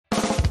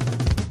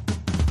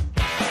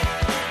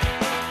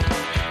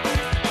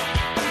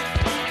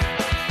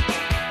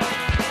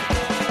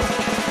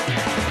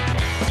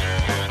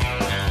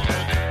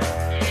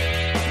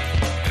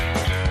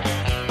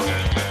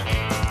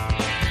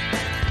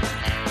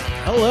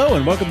Hello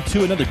and welcome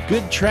to another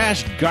Good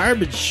Trash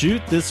Garbage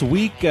Shoot this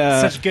week.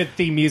 Such good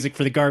theme music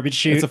for the garbage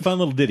shoot. It's a fun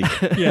little ditty.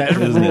 Yeah, it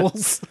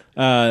rules.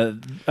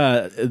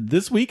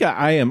 This week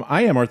I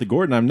am Arthur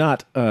Gordon. I'm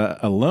not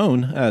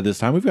alone this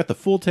time. We've got the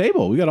full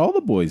table. We got all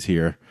the boys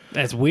here.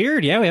 That's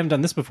weird. Yeah, we haven't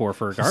done this before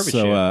for a garbage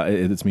shoot. So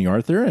it's me,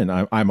 Arthur, and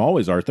I'm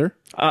always Arthur.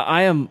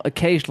 I am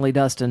occasionally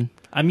Dustin.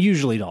 I'm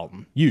usually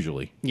Dalton.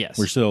 Usually. Yes.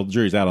 We're still,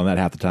 jury's out on that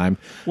half the time.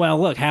 Well,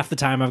 look, half the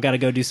time I've got to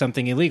go do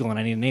something illegal and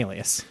I need an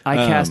alias. I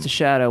cast a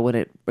shadow when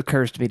it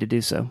occurs to me to do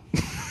so.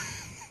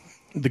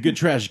 The Good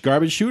Trash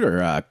Garbage Shoot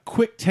are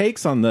quick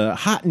takes on the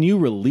hot new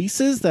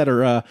releases that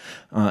are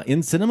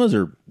in cinemas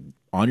or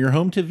on your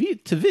home TV.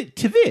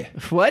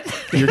 What?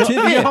 Your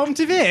TV. Your home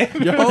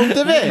TV. Your home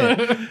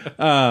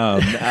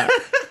TV.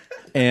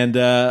 And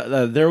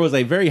there was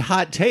a very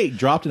hot take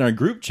dropped in our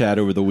group chat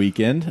over the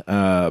weekend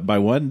by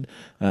one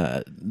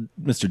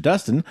Mr.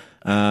 Dustin,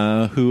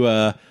 who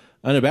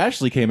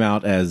unabashedly came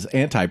out as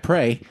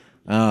anti-Prey.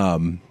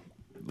 And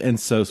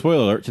so,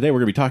 spoiler alert, today we're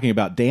going to be talking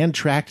about Dan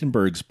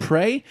Trachtenberg's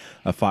Prey,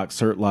 a Fox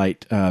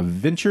Searchlight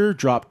venture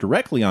dropped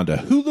directly onto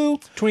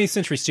Hulu. 20th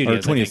Century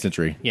Studios. Or 20th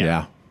Century,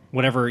 yeah.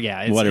 Whatever,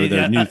 yeah. Whatever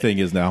their new thing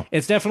is now.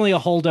 It's definitely a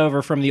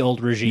holdover from the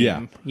old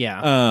regime.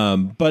 Yeah.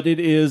 But it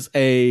is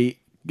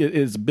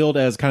billed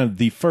as kind of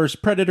the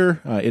first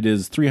Predator. It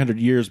is 300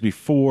 years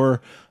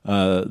before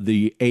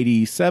the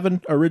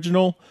 87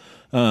 original,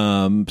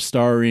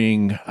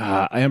 starring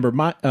Amber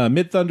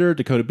Midthunder,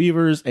 Dakota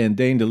Beavers, and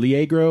Dane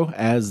DeLiegro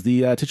as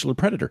the titular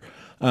Predator.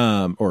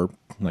 Or,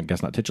 I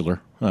guess not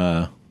titular.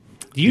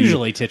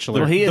 Usually titular.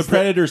 Well, he is the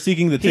Predator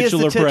seeking the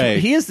titular prey.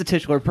 He is the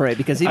titular prey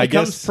because he I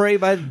becomes guess prey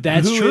by...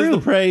 That's Who true. is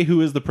the prey?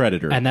 Who is the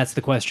Predator? And that's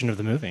the question of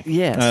the movie.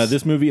 Yes.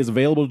 This movie is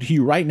available to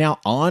you right now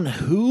on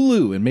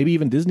Hulu and maybe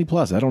even Disney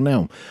Plus. I don't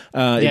know.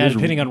 Yeah,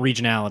 depending on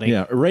regionality.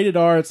 Yeah, rated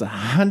R. It's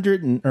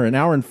an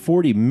hour and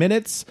 40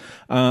 minutes.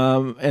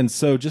 And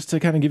so, just to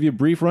kind of give you a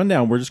brief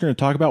rundown, we're just going to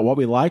talk about what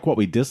we like, what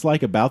we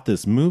dislike about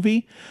this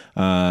movie,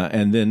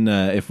 and then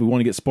if we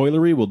want to get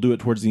spoilery, we'll do it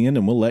towards the end,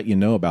 and we'll let you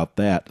know about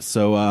that.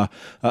 So,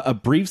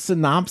 a brief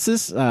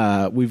synopsis: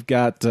 we've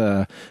got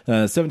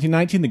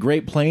 1719, the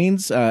Great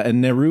Plains, and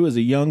Nehru is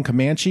a young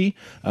Comanche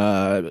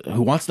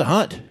who wants to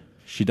hunt.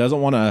 She doesn't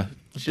want to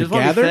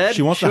gather.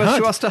 She wants to hunt.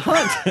 She wants to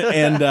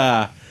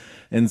hunt.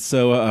 And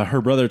so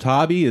her brother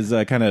Tabi is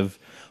kind of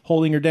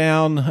holding her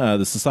down.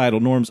 The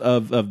societal norms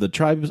of the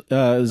tribe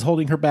is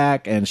holding her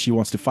back, and she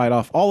wants to fight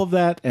off all of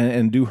that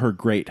and do her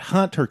great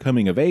hunt, her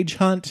coming of age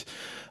hunt.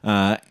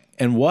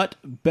 And what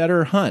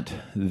better hunt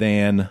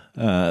than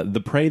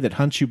the prey that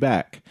hunts you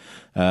back,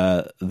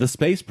 the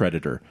space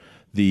predator.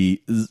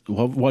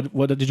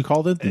 What did you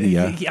call it?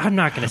 I'm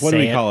not going to say it. What do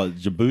we call it?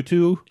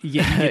 Djibouti?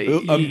 Yeah,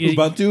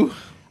 Ubuntu?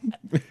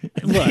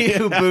 Look,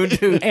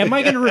 Ubuntu. am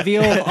I going to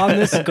reveal on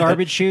this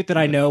garbage shoot that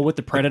I know what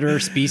the predator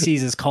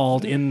species is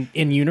called in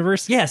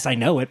universe? Yes, I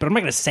know it, but I'm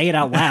not going to say it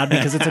out loud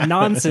because it's a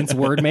nonsense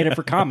word made up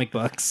for comic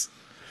books.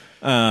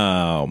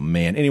 Oh,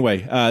 man. Anyway,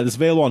 this is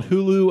available on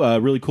Hulu. A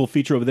really cool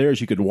feature over there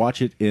is you could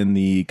watch it in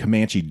the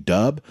Comanche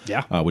dub,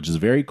 which is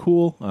very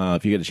cool.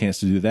 If you get a chance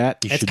to do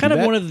that, it's kind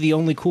of one of the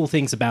only cool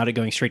things about it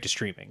going straight to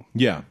streaming.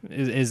 Yeah.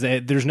 Is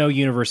that there's no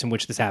universe in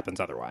which this happens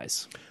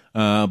otherwise.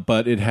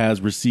 But it has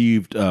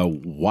received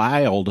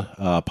wild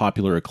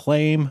popular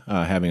acclaim,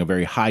 having a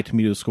very high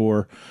tomato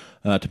score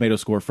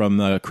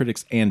from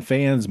critics and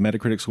fans.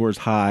 Metacritic score is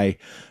high,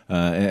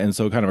 and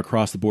so kind of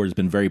across the board has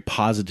been very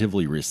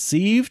positively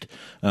received.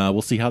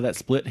 We'll see how that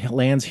split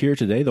lands here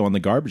today, though, on the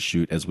garbage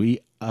shoot as we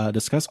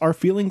discuss our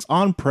feelings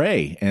on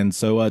Prey. And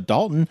so,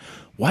 Dalton,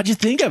 what'd you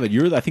think of it?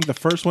 You're, I think, the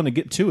first one to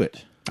get to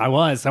it. I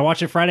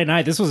watched it Friday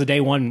night. This was a day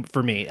one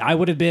for me. I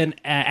would have been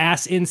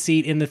ass in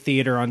seat in the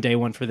theater on day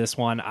one for this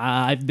one.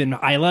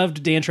 I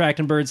loved Dan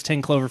Trachtenberg's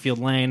 10 Cloverfield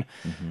Lane.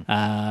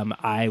 Mm-hmm.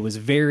 I was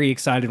very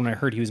excited when I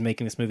heard he was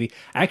making this movie.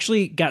 I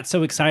actually got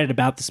so excited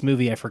about this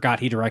movie, I forgot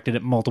he directed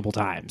it multiple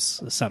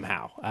times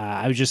somehow.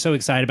 I was just so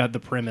excited about the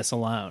premise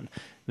alone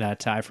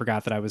that I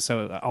forgot that I was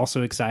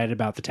also excited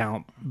about the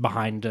talent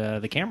behind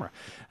the camera.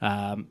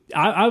 I'm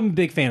a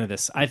big fan of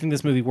this. I think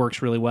this movie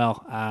works really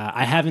well.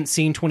 I haven't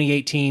seen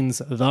 2018's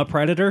The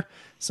Predator,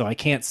 so I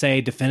can't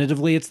say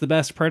definitively it's the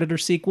best Predator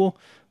sequel,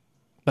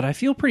 but I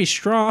feel pretty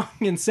strong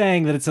in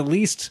saying that it's at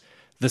least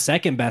the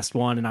second best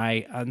one, and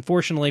I,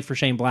 unfortunately for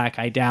Shane Black,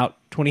 I doubt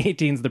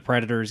 2018's The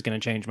Predator is going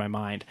to change my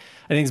mind.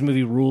 I think this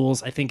movie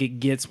rules. I think it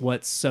gets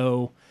what's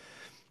so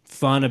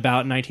fun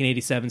about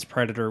 1987's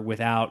Predator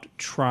without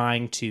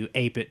trying to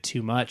ape it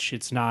too much.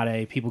 It's not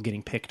a people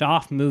getting picked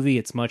off movie.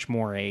 It's much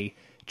more a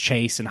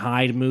chase and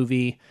hide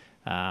movie.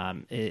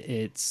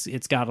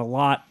 It's got a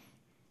lot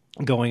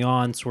going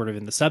on sort of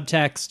in the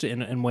subtext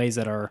in ways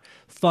that are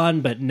fun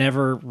but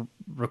never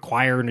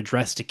require an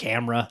address to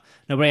camera.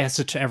 Nobody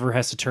ever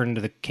has to turn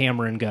into the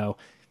camera and go,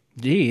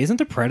 gee, isn't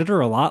the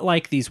Predator a lot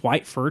like these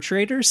white fur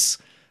traders?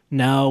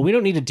 No, we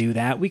don't need to do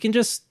that. We can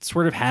just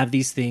sort of have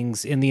these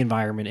things in the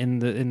environment,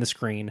 in the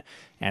screen,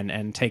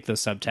 and take those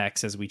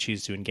subtexts as we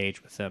choose to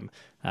engage with them.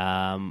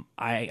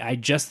 I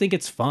just think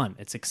it's fun.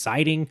 It's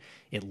exciting.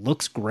 It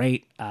looks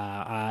great.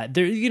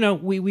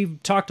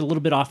 We've talked a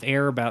little bit off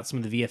air about some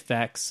of the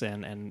VFX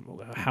and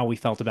how we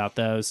felt about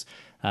those.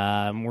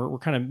 We're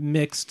kind of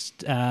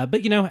mixed,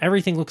 but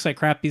everything looks like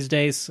crap these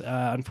days.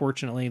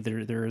 Unfortunately,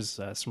 there's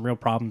some real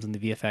problems in the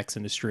VFX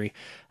industry.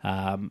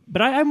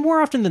 But I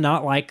more often than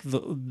not like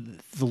the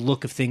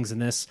look of things in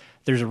this.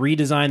 There's a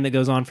redesign that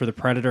goes on for the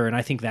Predator, and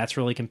I think that's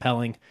really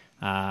compelling.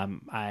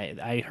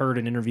 I heard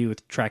an interview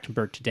with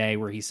Trachtenberg today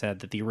where he said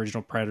that the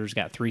original Predator's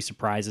got 3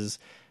 surprises.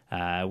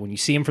 When you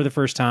see him for the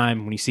first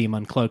time, when you see him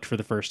uncloaked for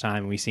the first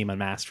time, when you see him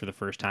unmasked for the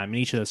first time, and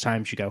each of those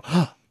times you go,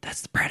 "Oh,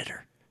 that's the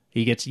Predator."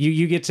 You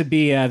get to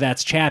be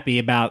that's Chappie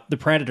about the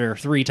Predator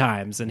 3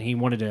 times, and he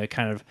wanted to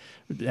kind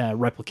of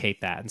replicate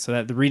that, and so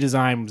that the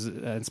redesign was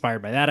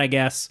inspired by that, I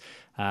guess.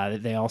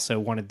 They also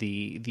wanted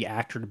the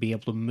actor to be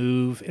able to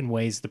move in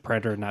ways the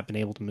Predator had not been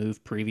able to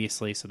move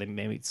previously, so they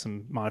made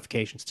some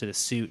modifications to the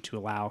suit to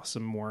allow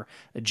some more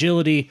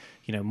agility,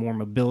 more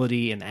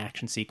mobility in the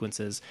action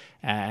sequences,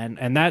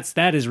 and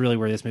that is really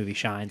where this movie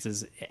shines,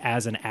 is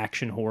as an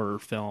action horror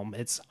film.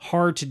 It's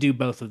hard to do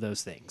both of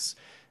those things.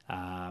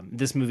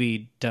 This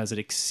movie does it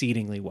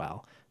exceedingly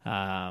well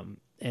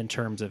in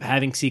terms of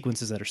having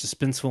sequences that are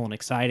suspenseful and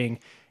exciting,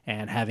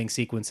 and having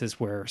sequences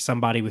where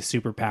somebody with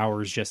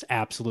superpowers just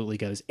absolutely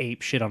goes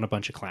ape shit on a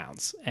bunch of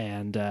clowns.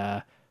 And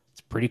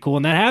it's pretty cool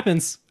when that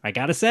happens, I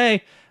gotta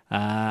say.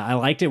 I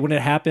liked it when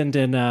it happened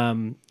in,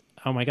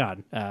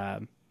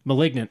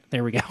 Malignant.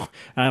 There we go.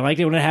 I liked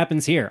it when it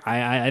happens here.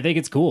 I think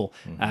it's cool.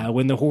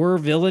 When the horror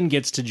villain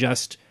gets to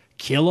just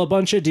kill a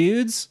bunch of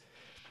dudes,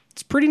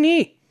 it's pretty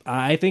neat.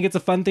 I think it's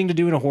a fun thing to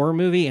do in a horror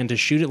movie, and to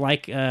shoot it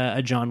like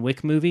a John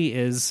Wick movie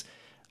is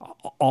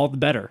all the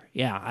better.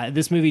 Yeah,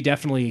 this movie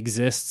definitely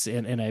exists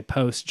in a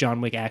post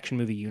John Wick action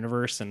movie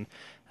universe, and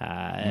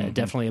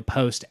definitely a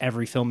post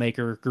every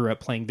filmmaker grew up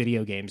playing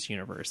video games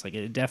universe. Like,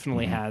 it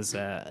definitely has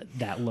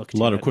that look to it.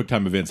 A lot of quick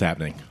time events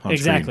happening on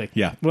exactly.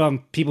 screen. Yeah. Well,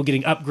 people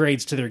getting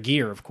upgrades to their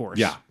gear, of course.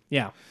 Yeah.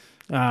 Yeah.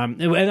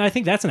 And I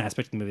think that's an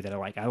aspect of the movie that I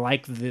like. I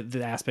like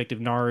the aspect of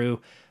Naru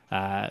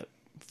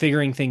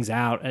figuring things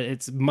out.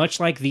 It's much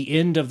like the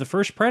end of the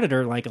first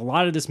Predator. Like, a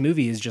lot of this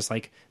movie is just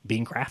like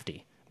being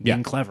crafty,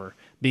 being clever,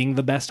 being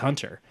the best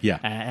hunter. Yeah.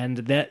 And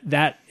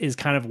that is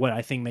kind of what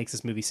I think makes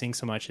this movie sing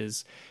so much,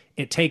 is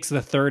it takes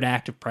the third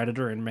act of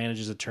Predator and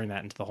manages to turn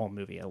that into the whole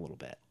movie a little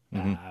bit.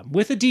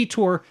 With a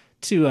detour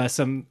to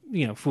some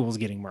fools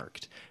getting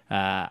murked.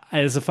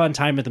 It's a fun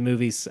time at the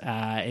movies.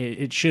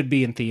 It should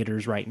be in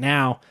theaters right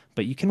now,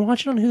 but you can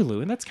watch it on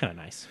Hulu, and that's kind of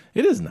nice.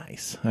 It is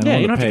nice. I Yeah,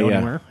 don't you want don't to have to pay go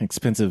anywhere.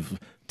 expensive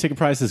ticket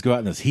prices, go out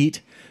in this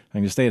heat. I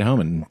can just stay at home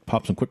and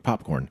pop some quick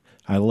popcorn.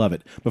 I love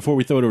it. Before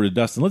we throw it over to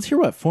Dustin, let's hear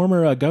what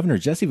former Governor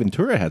Jesse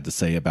Ventura had to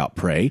say about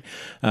Prey.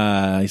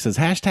 He says,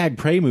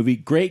 #Prey movie,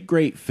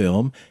 great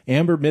film.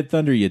 Amber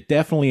Midthunder, you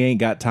definitely ain't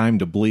got time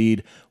to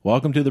bleed.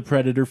 Welcome to the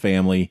Predator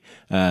family.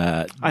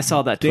 I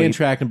saw that Dan tweet.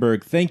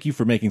 Trachtenberg, thank you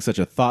for making such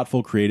a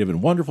thoughtful, creative,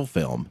 and wonderful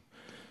film.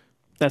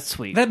 That's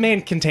sweet. That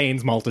man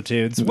contains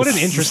multitudes. What an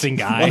interesting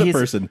guy. What a He's-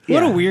 person.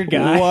 What a weird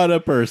guy. What a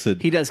person.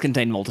 He does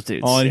contain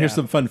multitudes. Oh, and here's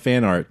some fun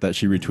fan art that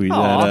she retweeted.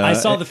 I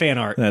saw the fan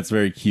art. That's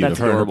very cute That's of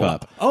her and her adorable.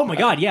 pup. Oh my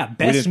god, yeah.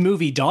 Best didn't-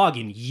 movie dog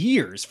in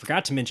years.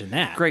 Forgot to mention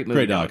that. Great movie.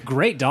 Great dog.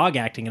 Great dog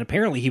acting, and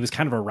apparently he was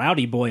kind of a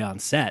rowdy boy on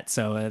set,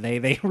 so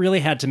they really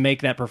had to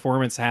make that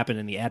performance happen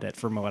in the edit,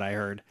 from what I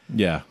heard.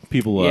 Yeah,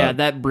 people. Yeah,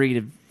 that breed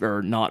of,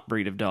 or not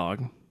breed of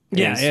dog.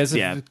 Yeah, is-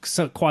 it's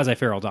a quasi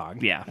feral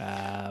dog.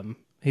 Yeah.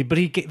 They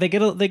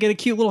get a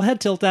cute little head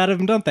tilt out of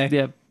him, don't they?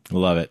 Yeah.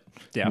 love it.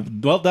 Yeah.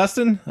 Well,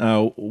 Dustin,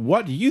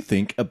 what do you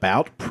think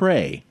about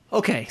Prey?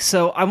 Okay,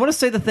 so I want to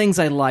say the things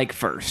I like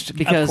first,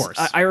 because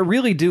course. I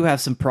really do have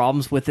some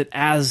problems with it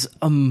as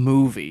a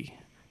movie.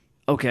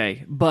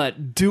 Okay,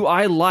 but do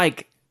I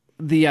like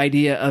the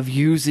idea of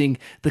using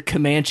the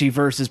Comanche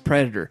versus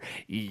Predator?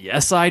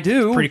 Yes, I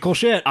do. Pretty cool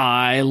shit.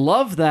 I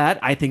love that.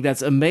 I think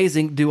that's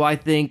amazing. Do I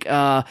think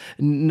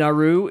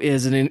Naru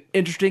is an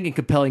interesting and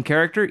compelling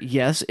character?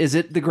 Yes. Is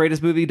it the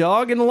greatest movie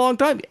dog in a long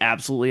time?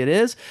 Absolutely it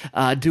is.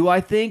 Do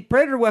I think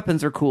Predator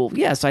weapons are cool?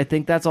 Yes, I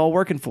think that's all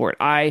working for it.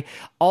 I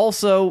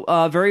also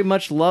very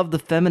much love the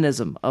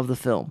feminism of the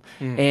film.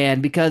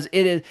 And because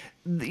it is,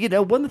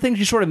 one of the things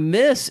you sort of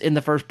miss in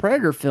the first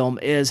Predator film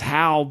is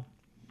how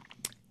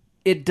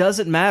it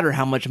doesn't matter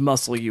how much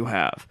muscle you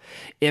have.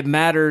 It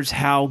matters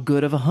how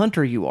good of a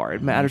hunter you are.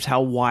 It matters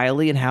how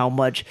wily and how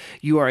much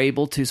you are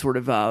able to sort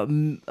of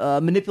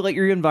manipulate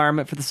your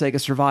environment for the sake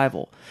of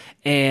survival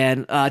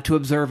and to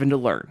observe and to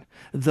learn.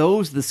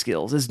 Those are the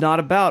skills. It's not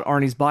about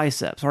Arnie's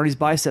biceps. Arnie's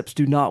biceps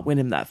do not win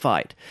him that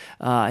fight.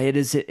 It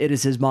is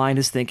his mind,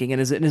 his thinking, and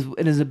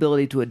his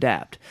ability to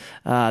adapt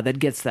that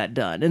gets that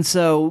done. And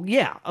so,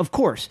 yeah, of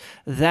course,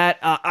 that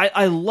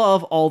I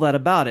love all that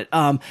about it.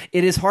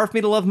 It is hard for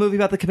me to love a movie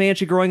about the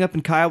Comanche growing up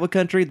in Kiowa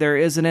country. There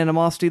is an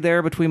animosity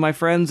there between my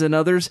friends and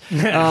others.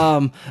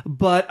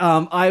 But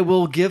I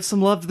will give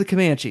some love to the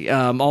Comanche,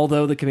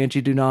 although the Comanche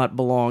do not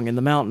belong in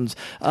the mountains.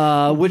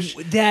 I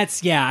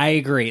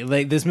agree.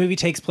 Like, this movie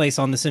takes place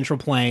on the Central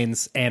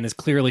Plains and is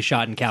clearly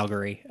shot in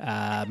Calgary.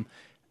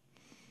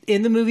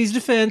 In the movie's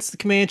defense, the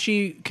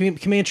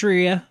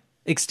Comancheria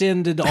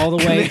extended all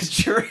the way,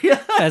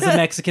 as the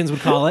Mexicans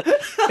would call it,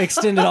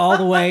 extended all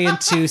the way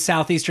into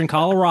southeastern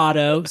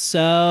Colorado.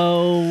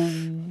 So,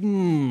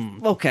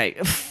 Okay.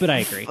 but I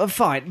agree.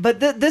 Fine, but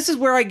this is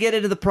where I get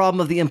into the problem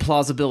of the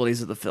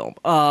implausibilities of the film.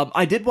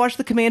 I did watch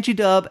the Comanche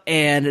dub,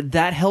 and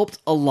that helped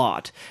a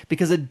lot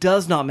because it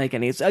does not make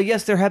any sense.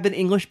 Yes, there have been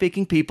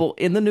English-speaking people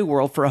in the New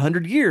World for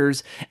 100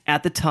 years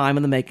at the time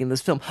of the making of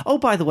this film. Oh,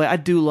 by the way, I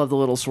do love the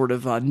little sort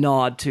of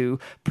nod to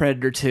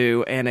Predator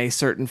 2 and a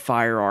certain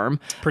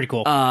firearm. Pretty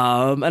cool.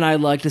 And I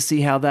like to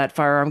see how that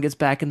firearm gets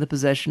back in the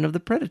possession of the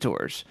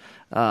predators.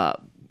 So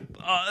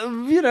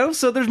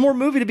there's more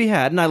movie to be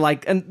had,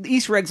 and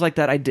Easter eggs like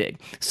that I dig.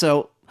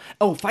 So,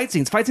 fight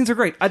scenes. Fight scenes are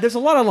great. There's a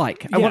lot I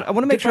like. I want to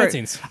make good sure. fight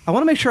scenes. I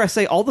want to make sure I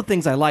say all the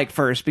things I like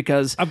first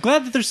because I'm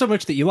glad that there's so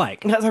much that you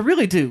like. I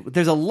really do.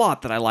 There's a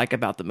lot that I like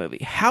about the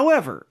movie.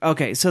 However,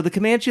 okay, so the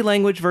Comanche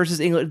language versus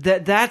English,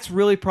 that's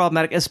really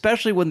problematic,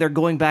 especially when they're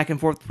going back and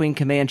forth between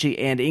Comanche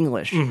and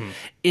English.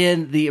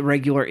 In the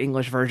regular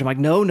English version, I'm like,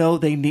 no,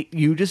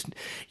 you just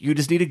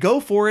need to go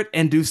for it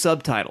and do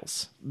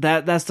subtitles.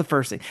 That's the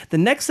first thing. The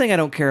next thing I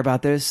don't care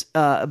about this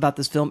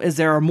film is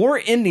there are more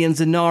Indians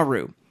in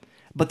Nauru,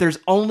 but there's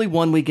only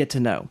one we get to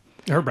know.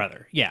 Her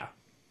brother, yeah.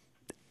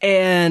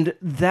 And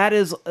that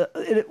is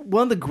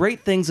one of the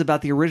great things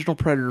about the original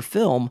Predator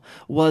film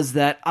was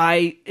that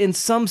I, in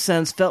some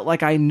sense, felt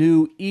like I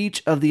knew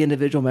each of the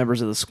individual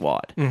members of the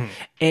squad.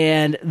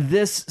 And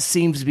this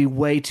seems to be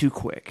way too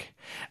quick.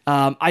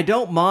 I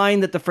don't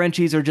mind that the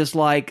Frenchies are just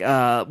like,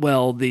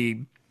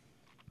 the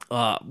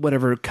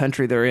whatever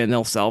country they're in,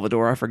 El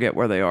Salvador, I forget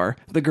where they are.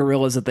 The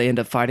guerrillas that they end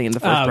up fighting in the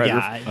first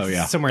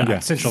Predator. Somewhere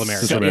in Central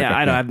America. Central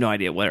America. I have no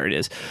idea where it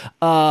is.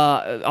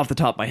 Off the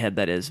top of my head,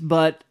 that is.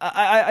 But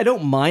I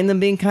don't mind them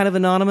being kind of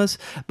anonymous,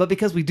 but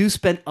because we do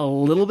spend a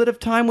little bit of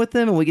time with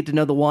them and we get to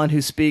know the one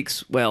who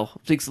speaks a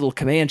little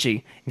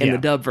Comanche in the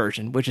dub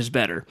version, which is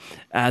better,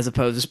 as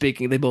opposed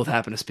to they both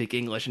happen to speak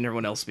English and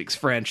everyone else speaks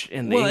French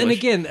in the English. And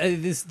again,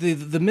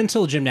 the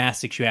mental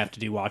gymnastics you have to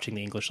do watching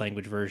the English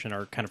language version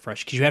are kind of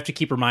fresh because you have to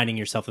keep reminding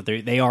yourself that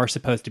they are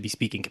supposed to be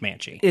speaking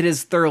Comanche. It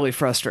is thoroughly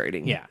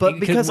frustrating. Yeah, but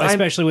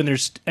especially when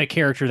there's a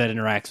character that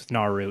interacts with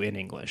Nauru in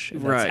English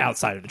that's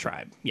outside of the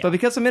tribe. Yeah. But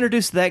because I'm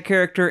introduced to that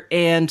character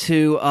and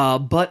to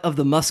Butt of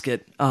the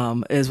Musket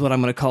is what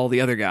I'm going to call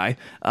the other guy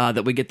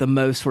that we get the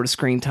most sort of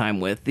screen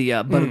time with, the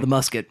Butt of the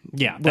Musket.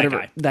 Yeah,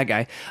 that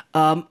guy.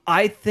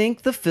 I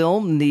think the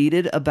film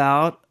needed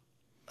about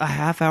a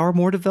half hour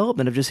more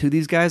development of just who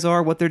these guys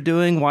are, what they're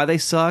doing, why they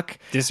suck.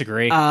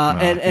 Disagree.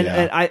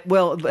 I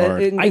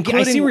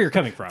see where you're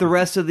coming from. The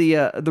rest of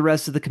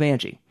the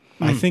Comanche.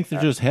 I think they're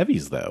just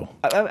heavies, though.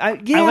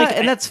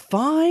 And that's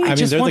fine. I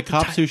mean, they're the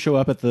cops who show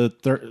up at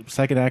the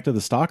second act of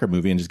the Stalker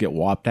movie and just get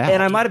whopped out.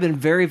 And I might have been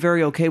very,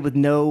 very okay with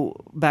no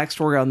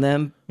backstory on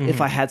them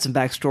if I had some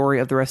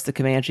backstory of the rest of the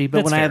Comanche.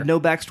 But when I have no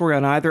backstory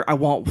on either, I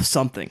want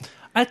something.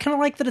 I kind of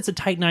like that it's a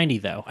tight 90,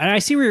 though. And I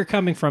see where you're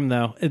coming from,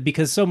 though,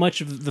 because so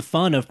much of the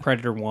fun of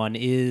Predator 1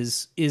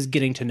 is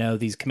getting to know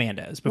these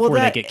commandos before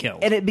they get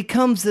killed. And it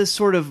becomes this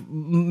sort of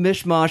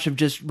mishmash of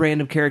just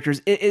random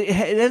characters. It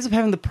ends up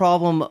having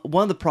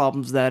one of the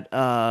problems that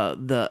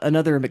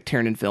another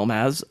McTiernan film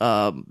has,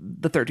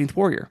 The 13th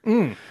Warrior,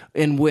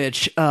 in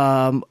which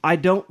I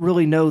don't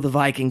really know the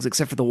Vikings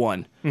except for the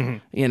one, and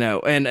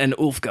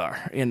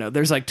Ulfgar.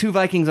 There's like two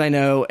Vikings I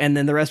know, and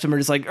then the rest of them are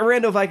just like, a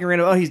rando Viking,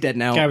 oh, he's dead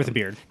now. Guy with a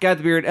beard.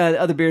 Beard,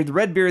 other beard, the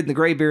red beard, and the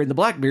gray beard, and the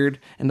black beard,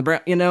 and the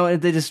brown.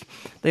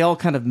 They all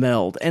kind of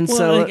meld. And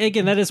so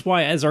again, that is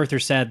why, as Arthur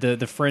said,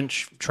 the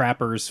French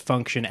trappers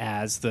function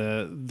as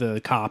the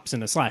cops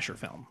in a slasher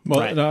film. Well,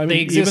 right? no, I mean, they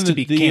exist even to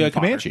be the cannon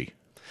Comanche.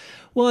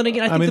 Well, and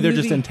again, I think they're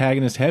just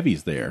antagonist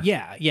heavies there.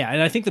 Yeah,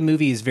 and I think the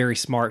movie is very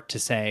smart to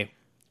say,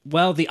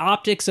 well, the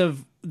optics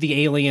of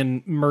the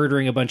alien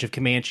murdering a bunch of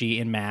Comanche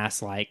in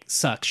mass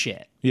sucks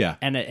shit. Yeah,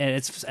 and I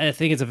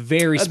think it's a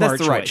very smart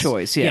that's the right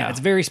choice. Yeah, it's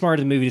very smart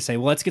of the movie to say,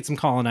 well, let's get some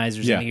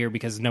colonizers in here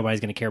because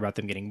nobody's going to care about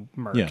them getting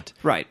murked. Yeah.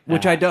 Right,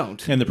 which I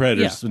don't. And the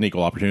Predator's an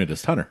equal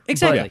optionist hunter.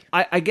 Exactly.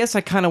 I guess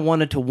I kind of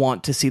wanted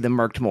to see them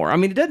murked more. I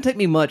mean, it doesn't take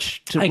me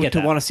much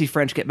to want to see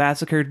French get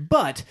massacred,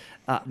 but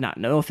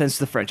no offense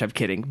to the French, I'm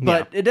kidding,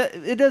 but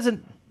it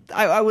doesn't.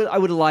 I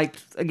would like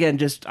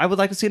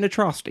to see an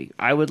atrocity.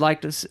 I would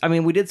like to.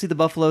 We did see the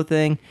buffalo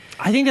thing.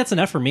 I think that's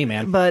enough for me,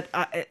 man. But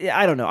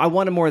I don't know. I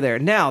wanted more there.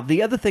 Now,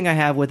 the other thing I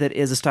have with it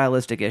is a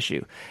stylistic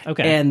issue.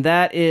 Okay, and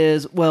that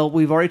is,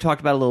 we've already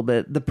talked about it a little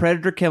bit. The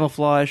Predator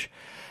camouflage.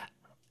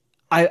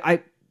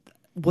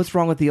 What's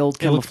wrong with the old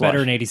camouflage? It looks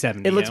better in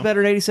 87. It looks better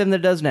in 87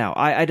 than it does now.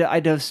 I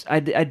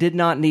did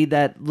not need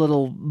that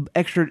little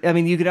extra.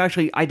 You could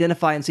actually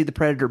identify and see the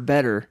Predator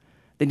better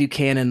than you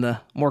can in the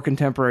more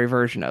contemporary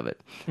version of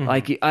it.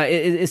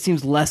 It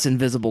seems less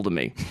invisible to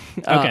me.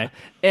 Okay.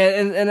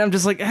 And I'm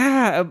just like,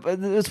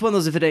 it's one of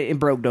those if it ain't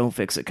broke, don't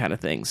fix it kind of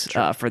things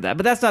for that.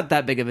 But that's not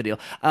that big of a deal.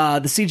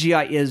 The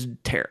CGI is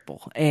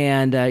terrible.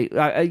 And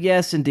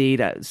yes, indeed,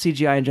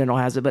 CGI in general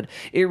has it, but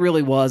it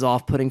really was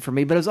off-putting for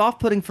me. But it was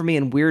off-putting for me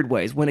in weird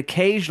ways. When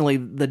occasionally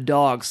the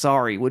dog,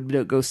 Sorry,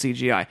 would go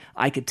CGI,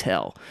 I could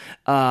tell.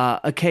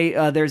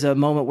 There's a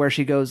moment where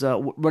she goes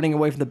running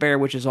away from the bear,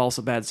 which is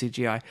also bad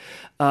CGI.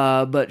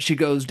 But she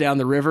goes down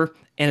the river,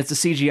 and it's a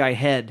CGI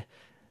head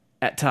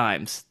at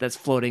times that's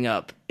floating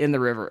up in the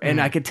river, and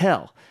I could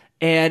tell.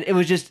 And it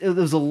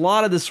was a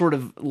lot of this sort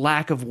of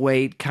lack of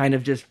weight, kind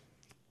of just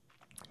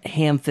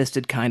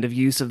ham-fisted kind of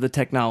use of the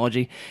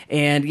technology.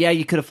 And yeah,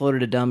 you could have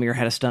floated a dummy or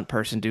had a stunt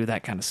person do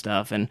that kind of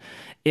stuff, and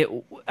it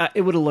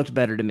would have looked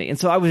better to me. And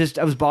so I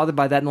was bothered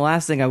by that. And the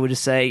last thing I would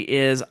just say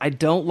is I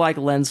don't like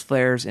lens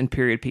flares in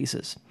period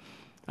pieces.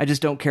 I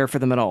just don't care for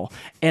them at all.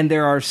 And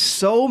there are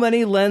so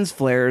many lens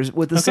flares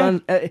with the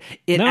sun. I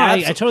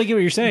totally get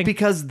what you're saying.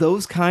 Because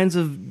those kinds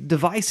of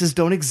devices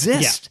don't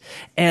exist.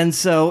 Yeah. And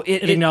so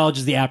it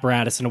acknowledges the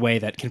apparatus in a way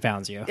that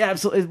confounds you. Yeah,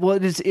 absolutely. Well,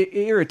 it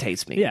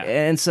irritates me. Yeah.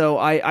 And so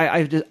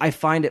I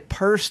find it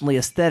personally,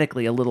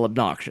 aesthetically, a little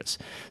obnoxious.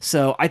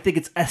 So I think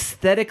it's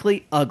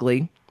aesthetically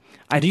ugly.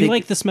 Do you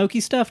like the smoky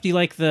stuff? Do you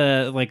like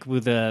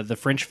with the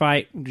French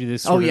fight? Do you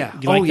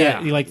like that?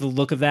 Do you like the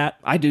look of that?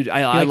 I do.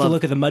 I love the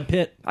look of the mud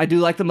pit. I do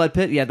like the mud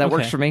pit. Yeah, that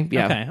works for me.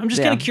 Yeah. Okay. I'm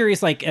just kind of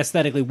curious, like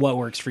aesthetically, what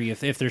works for you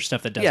if there's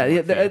stuff that doesn't.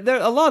 Yeah,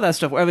 there a lot of that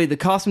stuff. I mean, the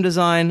costume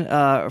design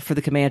for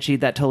the Comanche,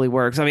 that totally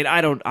works. I mean,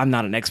 I'm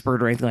not an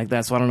expert or anything like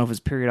that, so I don't know if it's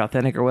period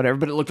authentic or whatever,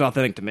 but it looked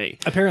authentic to me.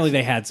 Apparently,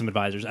 they had some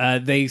advisors.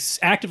 They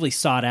actively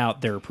sought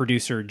out their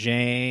producer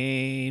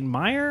Jane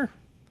Meyer.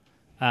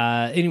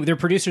 Anyway, their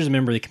producer's a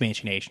member of the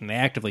Comanche Nation. They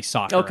actively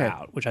sought her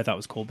out, which I thought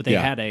was cool. But they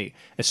had a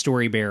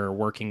story bearer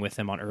working with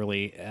them on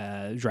early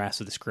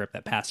drafts of the script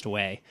that passed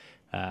away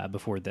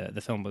before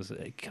the film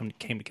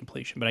came to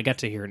completion. But I got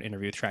to hear an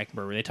interview with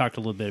Trachtenberg where they talked a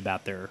little bit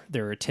about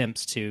their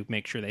attempts to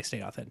make sure they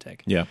stayed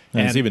authentic. Yeah,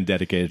 and it's even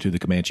dedicated to the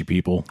Comanche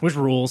people. Which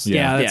rules.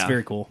 Yeah, that's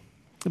very cool.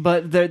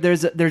 But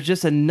there's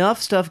just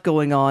enough stuff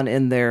going on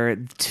in there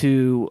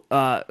to,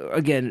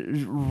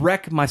 again,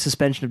 wreck my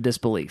suspension of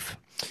disbelief.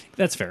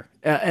 That's fair.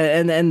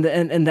 And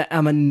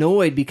I'm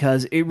annoyed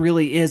because it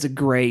really is a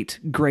great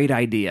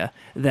idea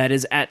that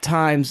is at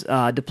times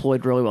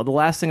deployed really well. The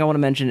last thing I want to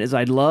mention is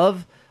I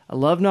love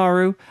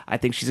Naru. I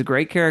think she's a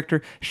great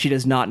character. She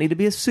does not need to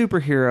be a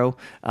superhero.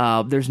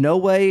 There's no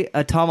way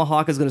a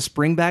tomahawk is going to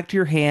spring back to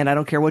your hand. I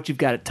don't care what you've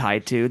got it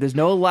tied to. There's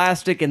no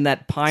elastic in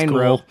that pine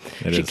rope.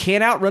 She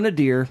can't outrun a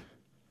deer.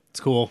 It's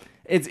cool.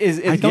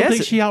 I don't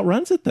think she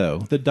outruns it, though.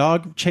 The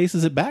dog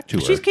chases it back to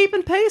her. She's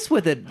keeping pace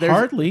with it.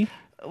 Hardly.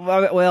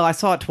 Well, I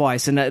saw it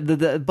twice,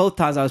 and both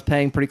times I was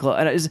paying pretty close.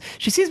 And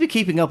she seems to be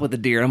keeping up with the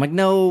deer. And I'm like,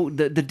 no,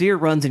 the deer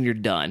runs and you're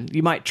done.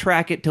 You might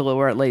track it till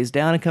where it lays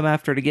down and come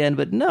after it again,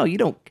 but no, you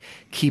don't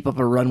keep up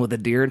a run with a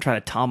deer and try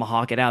to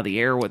tomahawk it out of the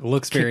air. It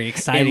looks very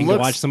exciting to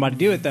watch somebody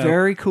do it, though.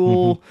 Very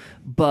cool,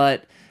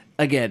 but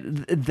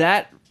again,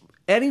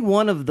 any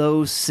one of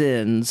those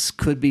sins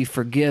could be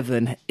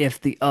forgiven if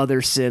the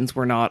other sins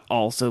were not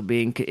also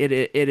being.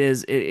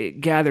 It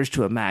gathers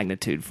to a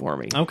magnitude for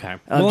me. Okay.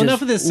 Well,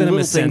 enough of this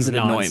cinema sins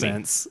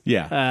nonsense.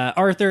 Yeah.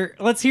 Arthur,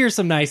 let's hear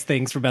some nice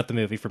things about the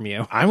movie from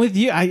you. I'm with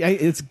you.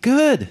 It's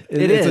good.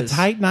 It's a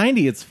tight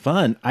 90. It's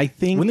fun. I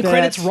think when the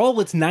credits roll,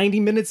 it's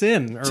 90 minutes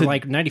in, or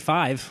like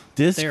 95.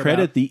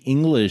 Discredit the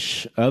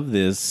English of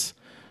this.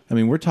 I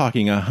mean, we're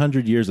talking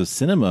 100 years of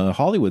cinema,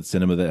 Hollywood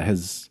cinema, that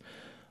has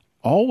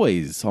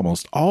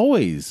almost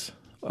always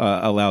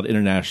allowed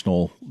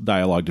international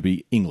dialogue to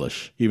be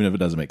English, even if it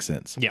doesn't make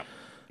sense. Yeah.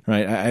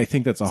 Right? I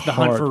think that's the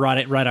Hunt for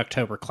Red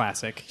October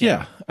classic.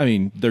 Yeah. I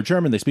mean, they're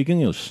German, they speak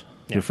English.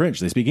 Yeah. They're French,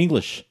 they speak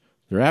English.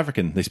 They're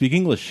African, they speak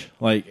English.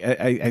 Like,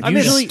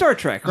 usually Star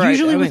Trek, right?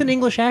 Usually with an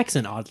English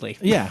accent, oddly.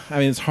 Yeah. I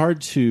mean, it's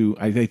hard to,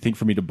 I think,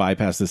 for me to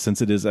bypass this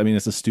since it's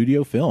a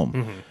studio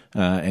film.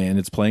 And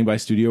it's playing by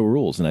studio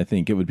rules. And I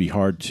think it would be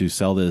hard to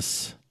sell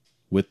this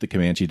with the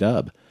Comanche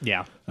dub.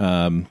 Yeah.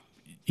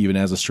 Even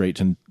as a straight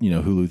to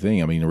Hulu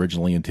thing. I mean,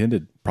 originally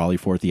intended probably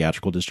for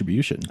theatrical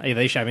distribution.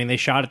 They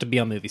shot it to be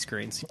on movie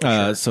screens.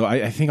 Sure. So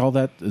I think all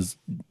that is,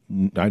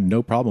 I have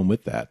no problem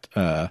with that.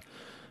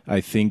 I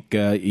think,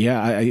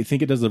 I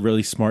think it does a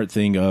really smart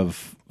thing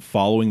of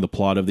following the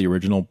plot of the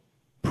original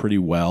pretty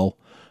well,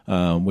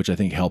 which I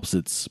think helps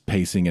its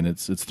pacing and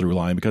its through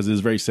line, because it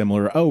is very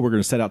similar. Oh, we're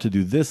going to set out to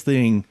do this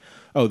thing.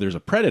 Oh, there's a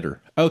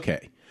predator.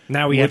 Okay.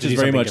 Now we have to do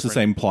very much the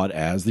same plot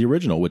as the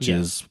original, which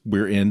is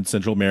we're in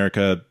Central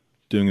America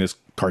doing this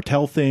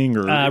cartel thing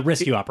or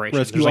rescue operation.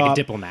 There's like a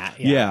diplomat.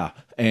 Yeah.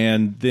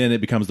 And then it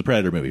becomes the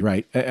Predator movie,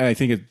 right? I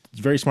think it's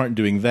very smart in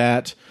doing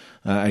that.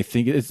 I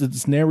think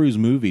it's Nehru's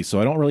movie,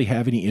 so I don't really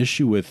have any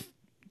issue with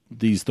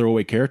these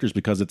throwaway characters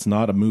because it's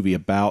not a movie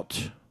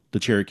about the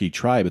Cherokee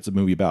tribe. It's a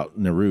movie about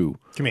Nehru.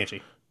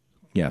 Comanche.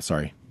 Yeah,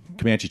 sorry.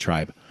 Comanche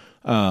tribe.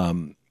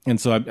 And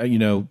so,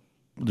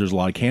 there's a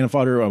lot of cannon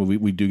fodder.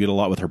 We do get a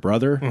lot with her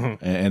brother,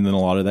 and then a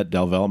lot of that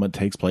development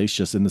takes place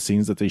just in the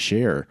scenes that they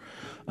share.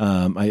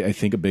 I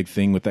think a big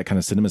thing with that kind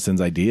of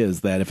CinemaSins idea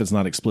is that if it's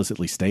not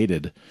explicitly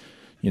stated,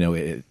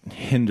 it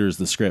hinders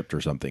the script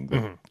or something.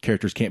 But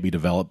characters can't be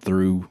developed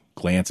through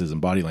glances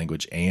and body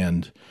language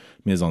and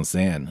mise en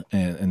scène.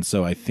 And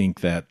so I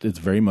think that it's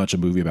very much a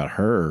movie about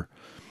her.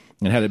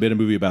 And had it been a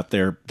movie about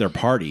their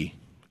party,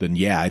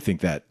 then I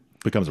think that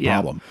becomes a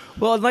problem.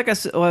 Well, like I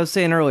was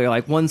saying earlier,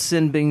 like one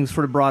sin being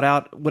sort of brought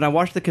out, when I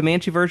watched the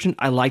Comanche version,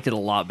 I liked it a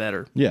lot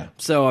better. Yeah.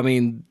 So, I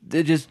mean,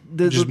 it just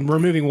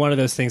removing one of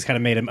those things kind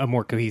of made a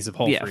more cohesive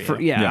whole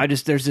for you.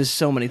 there's just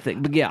so many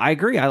things. But I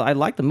agree. I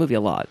like the movie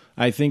a lot.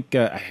 I think,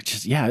 I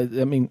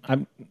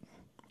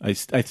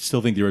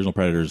still think the original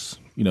Predator's,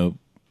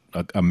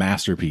 a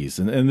masterpiece.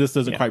 And this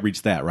doesn't quite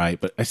reach that, right?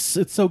 But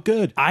it's so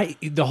good.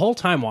 The whole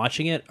time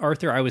watching it,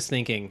 Arthur, I was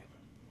thinking,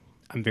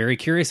 I'm very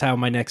curious how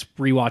my next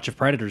rewatch of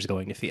Predator is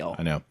going to feel.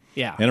 I know.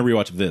 Yeah. And a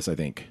rewatch of this, I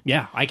think.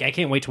 Yeah, I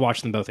can't wait to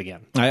watch them both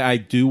again. I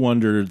do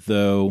wonder,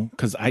 though,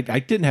 because I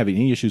didn't have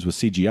any issues with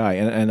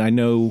CGI, and I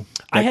know...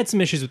 I had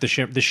some issues with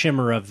the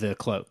shimmer of the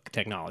cloak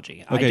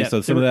technology. Okay, so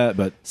some of that...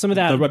 I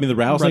mean, the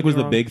rattlesnake was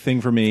the big thing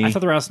for me. I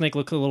thought the rattlesnake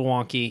looked a little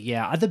wonky.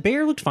 Yeah, the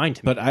bear looked fine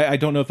to me. But I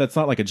don't know if that's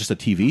not like just a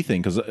TV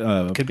thing, because...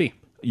 Could be.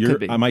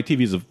 My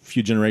TV is a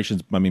few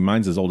generations... I mean,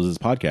 mine's as old as this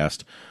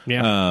podcast.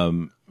 Yeah.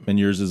 And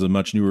yours is a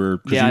much newer...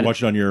 Because you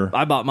watch it on your...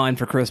 I bought mine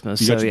for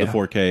Christmas. You got the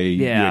 4K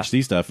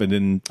UHD stuff, and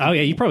then... Oh,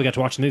 yeah, you probably got to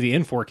watch the movie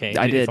in 4K.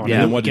 I did, And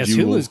then what did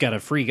you... Hulu's got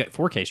a free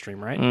 4K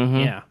stream, right? Mm-hmm.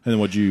 Yeah. And then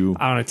what'd you...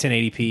 On a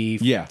 1080p.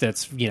 Yeah.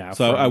 That's,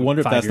 So I wonder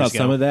if that's not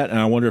some of that. that, and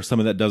I wonder if some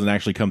of that doesn't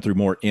actually come through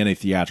more in a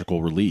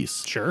theatrical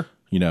release. Sure.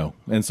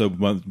 And so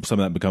some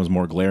of that becomes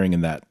more glaring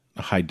in that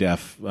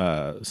high-def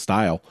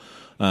style.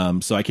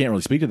 So I can't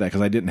really speak to that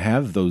because I didn't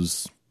have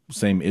those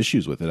same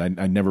issues with it.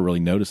 I never really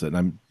noticed it, and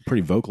I'm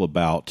pretty vocal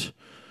about...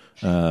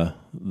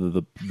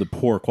 the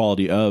poor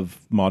quality of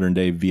modern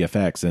day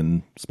VFX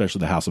and especially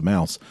the House of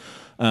Mouse.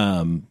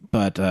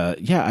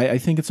 I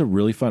think it's a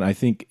really fun. I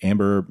think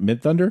Amber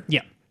Midthunder.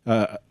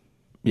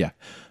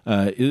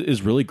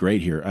 Is really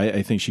great here.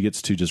 I think she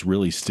gets to just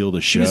really steal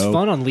the show. She was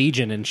fun on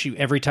Legion, and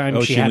every time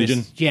she had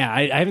Legion?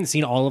 I haven't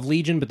seen all of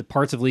Legion, but the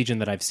parts of Legion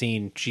that I've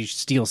seen, she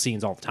steals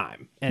scenes all the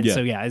time. And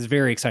it's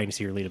very exciting to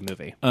see her lead a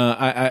movie.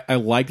 I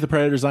like the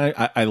Predator design.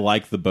 I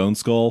like the bone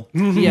skull.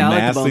 Yeah, I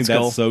like the bone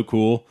skull. That's so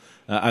cool.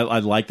 I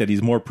like that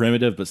he's more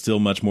primitive, but still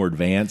much more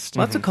advanced.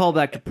 Well, that's a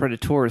callback to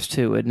Predators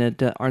too, isn't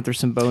it? Aren't there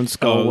some bone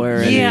skull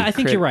wearing? Yeah, I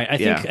think you're right.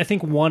 I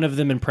think one of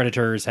them in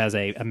Predators has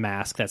a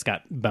mask that's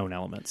got bone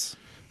elements.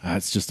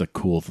 It's just a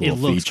cool little it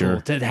looks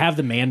feature. Cool. To have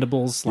the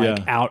mandibles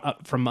out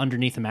up from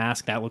underneath the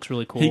mask, that looks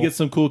really cool. He gets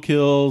some cool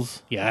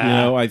kills.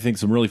 Yeah. I think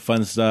some really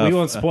fun stuff. We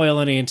won't spoil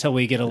any until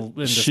we get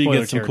into she spoiler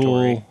gets some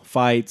territory. Cool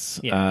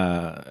fights.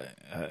 Yeah.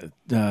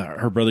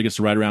 Her brother gets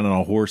to ride around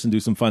on a horse and do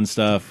some fun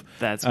stuff.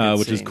 That's good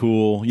which is scene.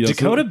 cool.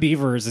 Dakota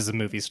Beavers is a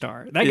movie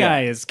star. That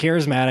guy is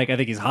charismatic. I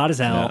think he's hot as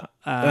hell.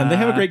 And they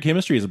have a great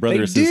chemistry as a brother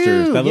and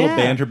sister. That little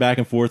banter back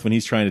and forth when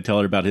he's trying to tell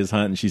her about his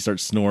hunt and she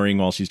starts snoring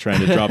while she's trying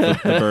to drop the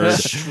bird.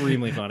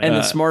 Extremely funny. And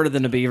the smarter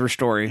than a beaver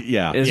story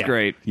is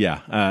great.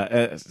 Yeah.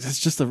 It's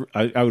just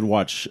I would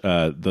watch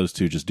those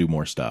two just do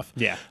more stuff.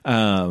 Yeah.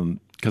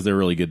 Because they're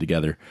really good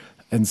together.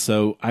 And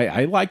so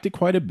I liked it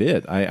quite a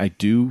bit. I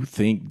do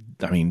think,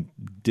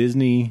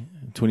 Disney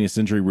 20th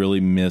Century really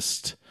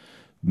missed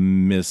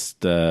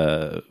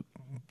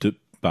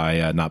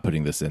by not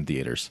putting this in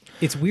theaters.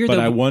 It's weird, but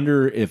though. I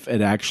wonder if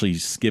it actually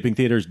skipping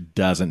theaters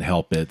doesn't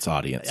help its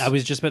audience. I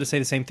was just about to say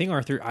the same thing,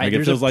 Arthur.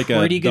 It feels like a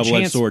pretty good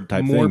double-edged chance sword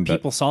type more thing.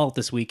 people saw it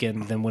this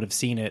weekend than would have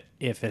seen it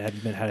if it had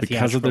had a because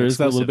theatrical there is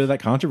that little exclusive. bit of that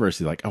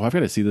controversy. Like, I've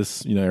got to see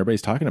this.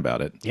 Everybody's talking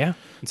about it. Yeah,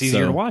 it's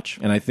easier to watch.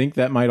 And I think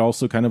that might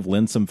also kind of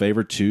lend some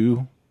favor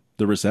to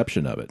the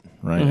reception of it,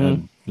 right?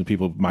 And the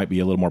people might be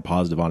a little more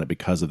positive on it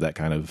because of that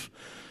kind of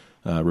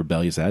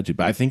rebellious attitude.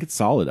 But I think it's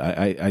solid.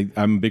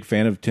 I'm a big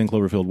fan of 10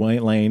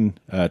 Cloverfield Lane.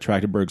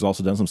 Trachtenberg's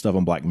also done some stuff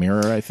on Black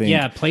Mirror, I think.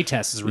 Yeah,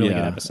 Playtest is a really good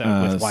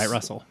episode with Wyatt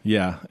Russell.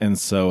 Yeah, and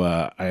so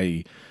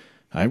I'm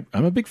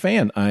a big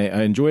fan.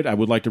 I enjoyed it. I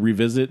would like to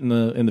revisit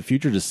in the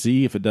future to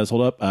see if it does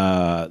hold up.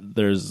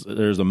 There's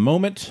a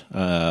moment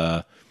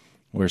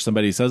where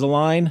somebody says a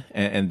line,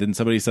 and then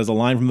somebody says a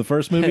line from the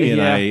first movie, and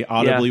I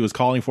audibly was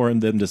calling for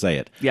them to say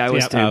it. Yeah, I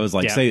was too. I was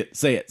like, say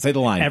the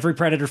line. Every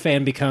Predator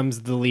fan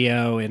becomes the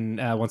Leo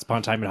in Once Upon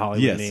a Time in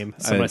Hollywood meme.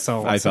 I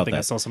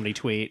saw somebody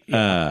tweet.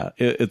 Yeah.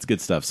 It's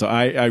good stuff. So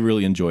I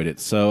really enjoyed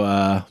it.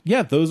 So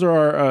those are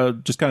our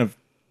just kind of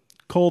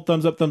cold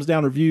thumbs up, thumbs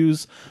down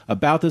reviews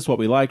about this, what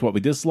we liked, what we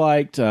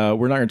disliked.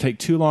 We're not going to take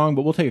too long,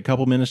 but we'll take a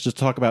couple minutes just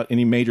to talk about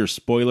any major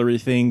spoilery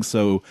things.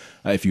 So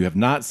if you have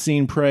not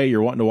seen Prey,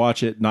 you're wanting to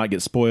watch it, not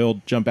get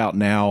spoiled, jump out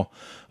now.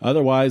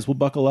 Otherwise, we'll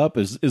buckle up.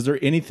 Is there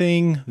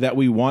anything that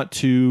we want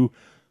to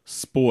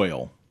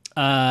spoil?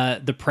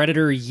 The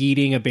Predator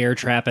yeeting a bear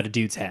trap at a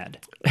dude's head.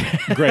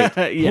 Great.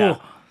 Yeah.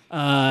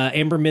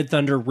 Amber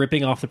Midthunder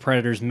ripping off the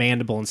Predator's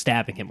mandible and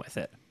stabbing him with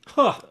it.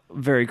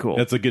 Very cool.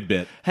 That's a good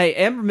bit. Hey,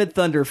 Amber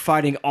Midthunder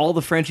fighting all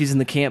the Frenchies in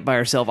the camp by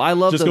herself. I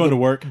love Just going to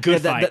work.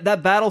 Good that, fight.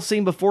 that battle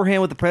scene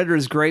beforehand with the Predator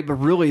is great, but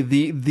really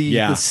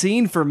the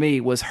scene for me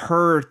was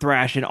her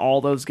thrashing all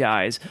those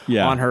guys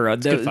on her.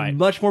 Good fight.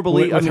 Much more with,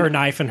 believable. with her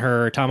knife and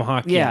her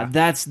tomahawk. Yeah,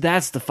 that's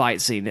the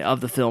fight scene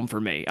of the film for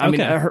me. I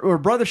mean, Okay. her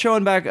brother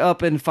showing back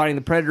up and fighting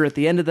the Predator at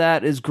the end of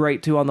that is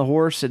great too on the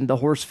horse and the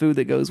horse food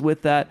that goes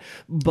with that.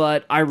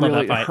 But I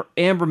really, that fight.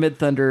 Amber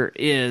Midthunder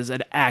is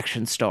an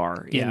action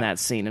star Yeah. in that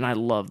scene, and I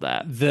love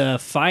that. The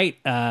fight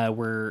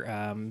where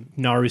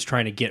Naru's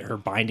trying to get her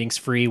bindings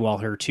free while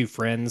her two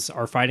friends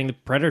are fighting the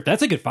Predator,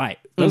 that's a good fight.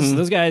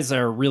 Those guys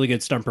are really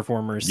good stunt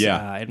performers.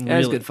 Yeah. and That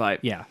is a really, good fight.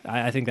 Yeah,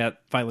 I think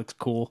that fight looks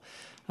cool.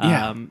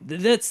 Yeah.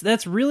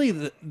 That's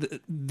really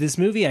this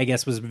movie, I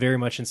guess, was very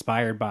much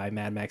inspired by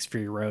Mad Max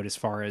Fury Road as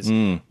far as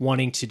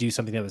wanting to do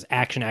something that was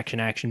action,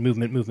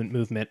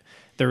 movement.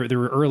 There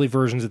were early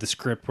versions of the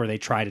script where they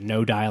tried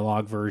no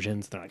dialogue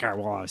versions. They're like, all right,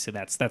 well, obviously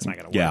that's not going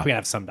to work. Yeah. We gotta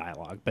have some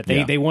dialogue, but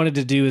they wanted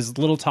to do as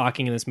little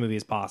talking in this movie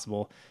as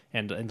possible,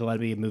 and to let it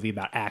be a movie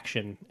about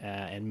action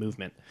and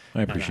movement.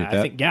 I appreciate And that.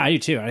 I think, I do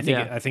too. And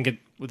I think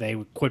they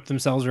equipped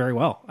themselves very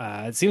well.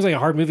 It seems like a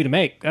hard movie to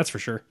make, that's for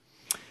sure.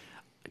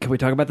 Can we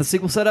talk about the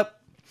sequel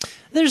setup?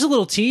 There's a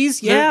little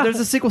tease, There's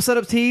a sequel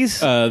setup tease.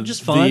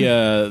 just fun.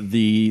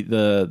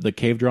 The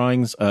cave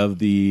drawings of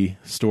the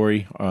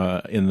story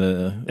in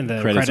the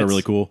credits are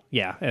really cool.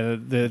 Yeah,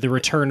 the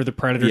return of the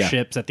Predator Yeah.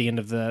 ships at the end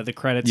of the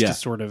credits Yeah. to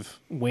sort of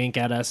wink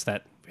at us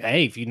that,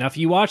 hey, if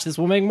you watch this,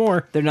 we'll make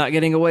more. They're not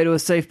getting away to a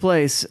safe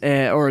place,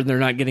 or they're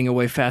not getting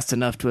away fast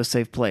enough to a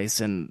safe place,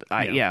 and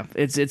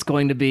it's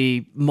going to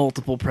be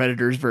multiple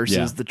predators versus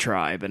Yeah. the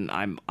tribe, and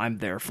I'm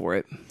there for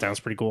it. Sounds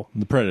pretty cool.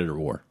 The Predator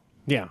War.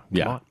 Yeah,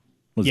 Yeah. come on.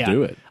 Let's Yeah.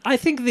 do it. I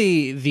think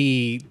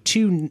the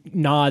two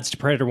nods to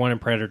Predator 1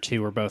 and Predator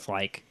 2 are both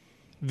like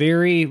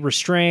very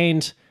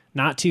restrained,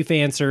 not too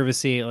fan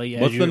servicey.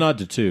 Like, What's the nod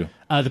to two?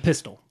 The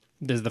pistol.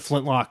 There's the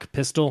flintlock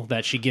pistol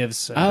that she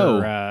gives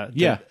Oh, her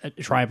yeah.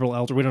 tribal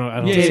elder. We don't know. I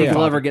don't know. Yeah, Danny yeah.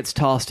 Glover gets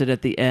tossed it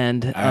at the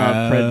end of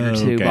Predator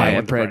 2 okay. by One a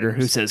of the predator who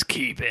predators. says,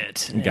 "Keep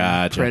it."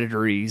 Gotcha.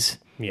 Predatorese.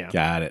 Yeah.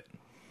 Got it.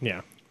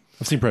 Yeah.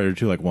 I've seen Predator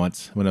 2 like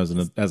once when I was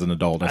as an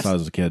adult. I saw it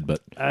as a kid,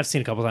 but I've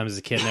seen it a couple times as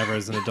a kid, never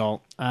as an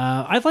adult.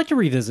 I'd like to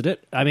revisit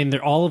it. I mean,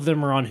 all of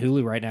them are on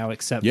Hulu right now,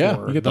 except Yeah,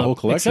 for you get the whole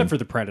collection. except for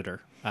the Predator.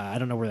 I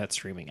don't know where that's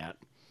streaming at.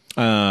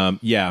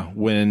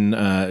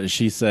 when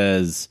she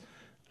says,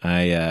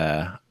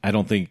 "I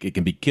don't think it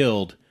can be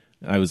killed,"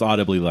 I was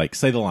audibly like,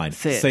 "Say the line,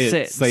 Say it,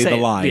 say say the it,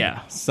 line,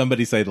 yeah.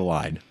 somebody say the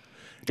line,"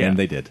 Yeah. and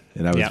they did,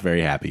 and I was Yeah.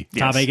 very happy.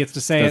 Tabe gets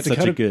to say That's it.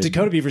 such a good-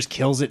 Dakota Beavers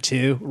kills it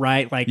too,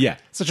 right? Like, Yeah.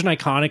 such an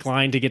iconic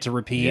line to get to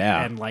repeat,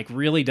 Yeah. and like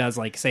really does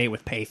like say it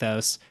with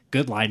pathos.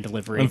 Good line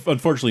delivery.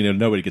 Unfortunately,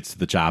 nobody gets to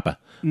the chopper.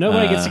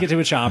 Nobody gets to get to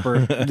a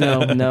chopper.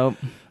 No.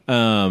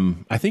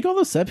 I think all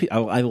those set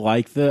I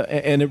like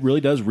and it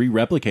really does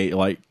re-replicate.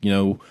 Like,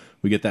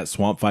 we get that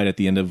swamp fight at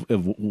the end of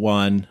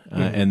one,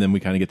 and then we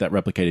kind of get that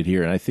replicated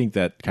here. And I think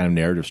that kind of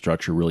narrative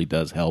structure really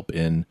does help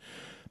in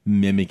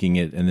mimicking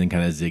it and then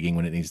kind of zigging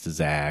when it needs to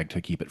zag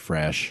to keep it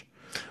fresh.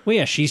 Well,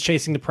 yeah, she's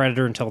chasing the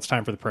Predator until it's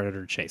time for the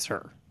Predator to chase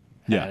her.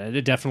 Yeah.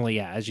 It definitely,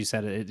 as you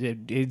said,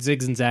 it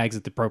zigs and zags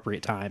at the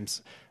appropriate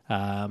times.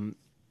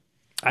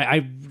 I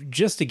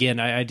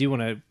do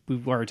want to,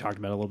 we've already talked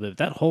about it a little bit,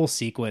 that whole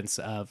sequence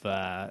of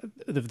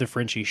the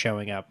Frenchie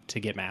showing up to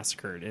get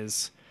massacred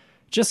is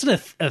just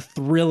a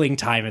thrilling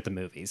time at the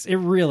movies. It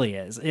really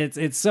is.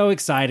 It's so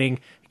exciting.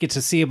 You get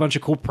to see a bunch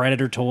of cool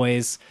Predator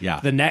toys. Yeah.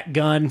 The net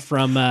gun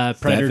from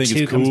Predator thing is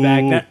 2 comes cool.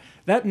 back.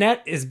 That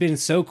net has been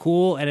so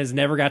cool and has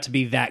never got to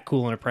be that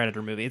cool in a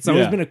Predator movie. It's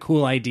always Yeah. been a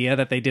cool idea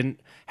that they didn't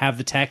have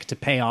the tech to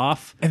pay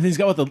off. And then he's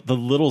got the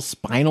little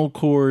spinal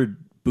cord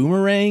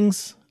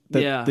boomerangs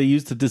that Yeah. they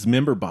use to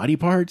dismember body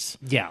parts.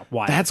 Yeah,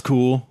 why? That's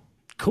cool.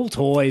 cool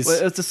toys.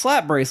 Well, it's a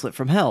slap bracelet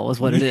from hell, is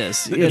what it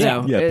is. You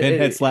know, Yeah,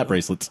 pinhead it, slap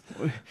bracelets.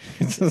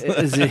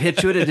 As it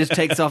hits you, it just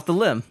takes off the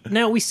limb.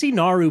 Now we see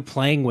Naru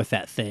playing with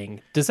that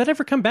thing. Does that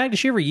ever come back? Does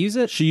she ever use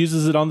it? She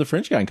uses it on the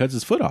French guy and cuts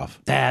his foot off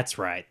That's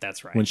right.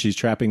 That's right. when she's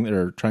trapping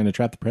or trying to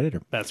trap the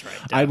predator. That's right.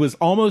 I was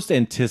almost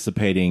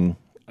anticipating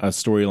a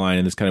storyline,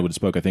 and this kind of would have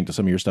spoke, I think, to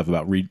some of your stuff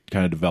about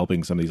kind of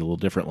developing some of these a little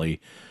differently,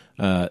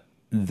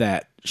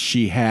 that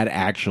she had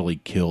actually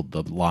killed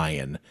the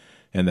lion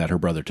and that her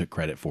brother took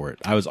credit for it.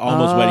 I was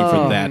almost waiting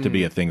for that to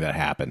be a thing that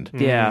happened.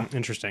 Yeah.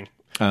 Interesting.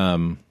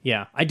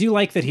 Yeah, I do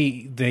like that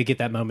they get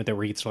that moment there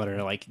where he gets to let her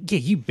know, like, yeah,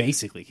 you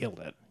basically killed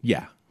it.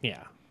 Yeah.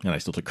 Yeah. And I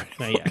still took credit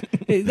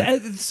for Yeah.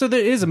 So there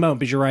is a moment,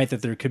 but you're right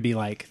that there could be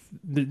like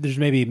there's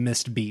maybe a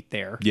missed beat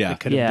there. Yeah. that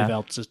could have Yeah.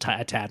 developed a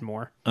tad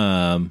more.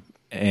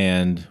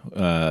 And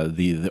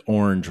the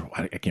orange,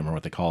 I can't remember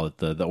what they call it,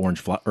 the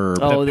orange herb.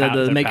 Oh,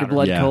 the the make your powder.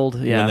 blood yeah.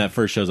 cold. Yeah. When that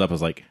first shows up, I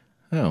was like,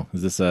 oh,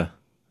 is this a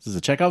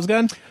Chekhov's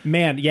gun?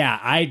 Man, yeah,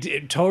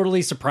 it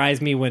totally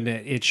surprised me when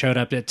it showed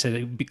up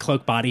to be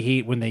cloak body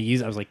heat when they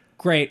use. I was like,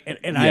 great. And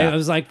Yeah. I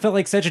was like, felt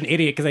like such an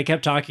idiot because I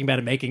kept talking about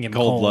it making him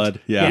Cold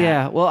blood, yeah.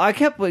 Yeah, well, I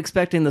kept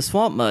expecting the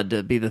swamp mud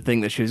to be the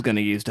thing that she was going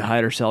to use to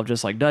hide herself,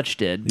 just like Dutch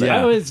did. But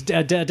Yeah. It was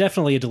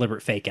definitely a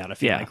deliberate fake out, I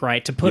feel Yeah. like,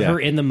 right? To put Yeah. her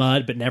in the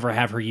mud, but never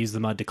have her use the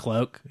mud to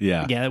cloak.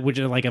 Yeah. Yeah, which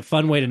is like a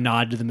fun way to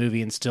nod to the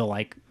movie and still,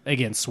 like,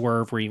 again,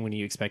 swerve when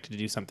you expected to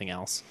do something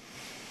else.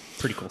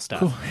 Pretty cool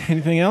stuff.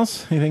 Anything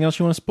else? Anything else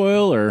you want to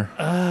spoil? Or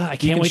I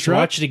can't wait to Deconstruct?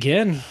 watch it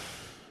again.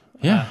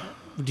 yeah.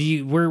 Do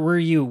you where are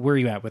you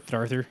at with it,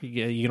 Arthur?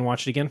 You gonna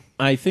watch it again?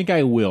 I think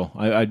I will.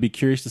 I'd be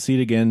curious to see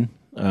it again.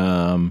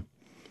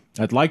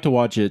 I'd like to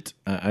watch it.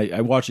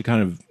 I watch it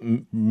kind of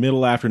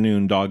middle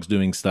afternoon, dogs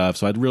doing stuff.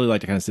 So I'd really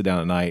like to kind of sit down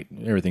at night.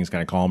 Everything's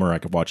kind of calmer. I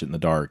could watch it in the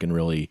dark and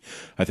really,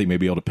 I think,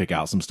 maybe able to pick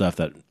out some stuff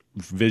that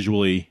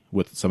visually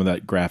with some of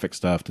that graphic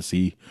stuff to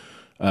see.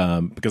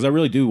 Because I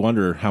really do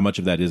wonder how much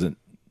of that isn't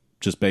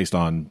just based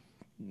on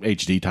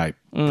HD type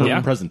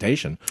Yeah.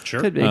 presentation. Sure.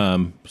 Could be.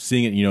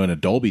 Seeing it, in a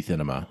Dolby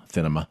cinema,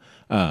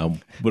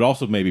 would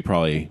also maybe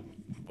probably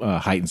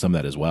heighten some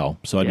of that as well.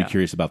 So I'd Yeah. be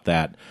curious about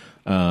that.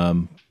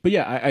 But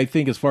yeah, I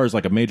think as far as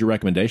like a major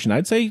recommendation,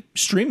 I'd say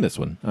stream this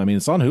one. I mean,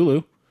 it's on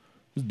Hulu.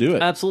 Just do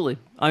it. Absolutely.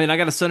 I mean, I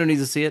got a son who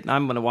needs to see it, and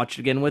I'm going to watch it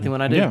again with him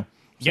when I do. Yeah.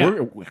 Yeah.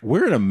 We're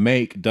going to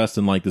make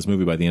Dustin like this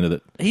movie by the end of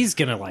it. He's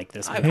gonna like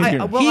this. movie. I he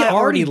already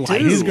already do.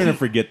 likes. He's going to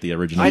forget the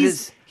original.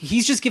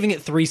 He's just giving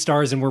it 3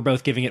 stars, and we're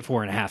both giving it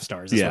 4.5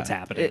 stars. Is Yeah. what's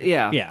happening.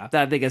 Yeah. yeah,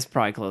 I think it's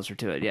probably closer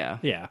to it, yeah.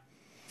 yeah.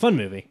 Fun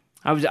movie.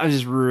 I was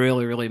just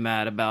really, really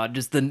mad about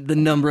just the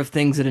number of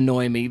things that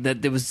annoy me,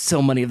 that there was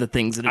so many of the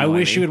things that annoy I me.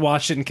 wish you had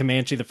watched it in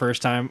Comanche the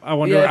first time. I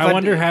wonder. Yeah, if I I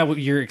wonder did- how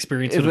your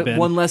experience would If have been.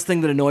 one less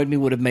thing that annoyed me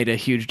would have made a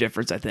huge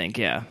difference, I think,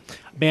 yeah.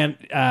 Man,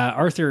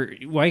 Arthur.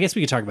 Well, I guess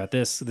we could talk about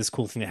this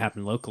cool thing that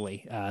happened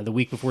locally the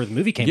week before the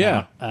movie came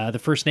Yeah. out. The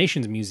First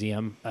Nations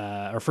Museum,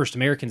 or First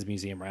Americans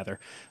Museum, rather,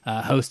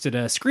 hosted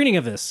a screening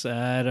of this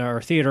at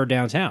our theater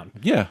downtown.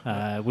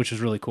 Yeah. Which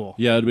was really cool.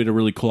 Yeah, it'd been a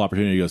really cool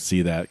opportunity to go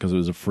see that because it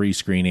was a free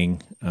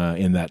screening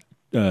in that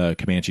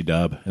Comanche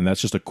dub. And that's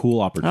just a cool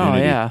Oh, opportunity.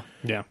 yeah.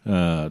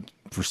 Yeah.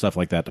 For stuff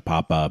like that to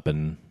pop up.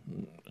 And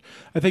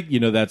I think,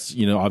 that's,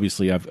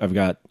 obviously I've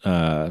got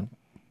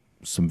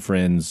some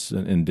friends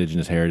in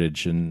indigenous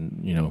heritage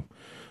and,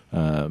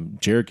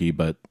 Cherokee,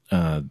 but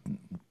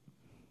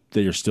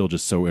they are still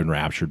just so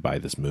enraptured by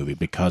this movie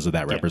because of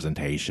that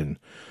representation,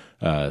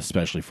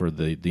 especially for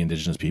the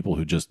indigenous people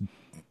who just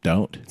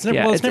don't. It's never,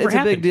 Yeah, well, it's, never it's a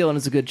happened. big deal, and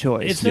it's a good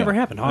choice. It's never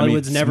happened. I mean,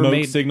 Hollywood's never Smoke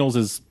made, Signals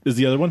is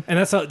the other one. and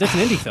that's an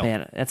indie film.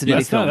 Man, that's an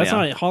indie film, That's yeah.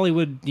 not a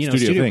Hollywood, studio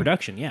thing.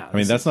 production. Yeah, I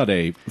mean, that's not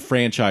a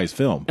franchise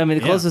film. I mean,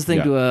 the closest thing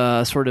Yeah. to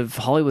a sort of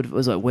Hollywood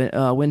was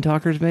Wind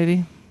Talkers,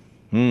 maybe?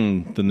 The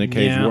Nick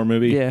Cage Yeah. war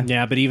movie. Yeah.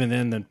 yeah, but even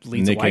then, the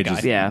lead's a Nick white Cage guy.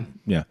 is- Yeah.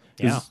 Yeah.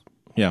 Yeah.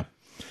 Yeah.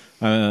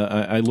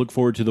 I look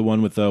forward to the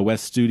one with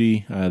Wes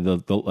Studi.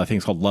 The I think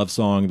it's called Love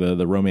Song.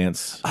 The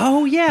romance.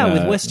 Oh yeah,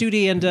 with Wes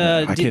Studi and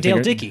I can't Dale think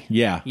of- Dickey.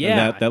 Yeah.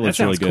 Yeah, That looks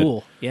really sounds good.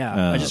 cool.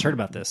 Yeah, I just heard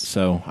about this.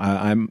 So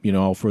I'm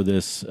all for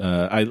this.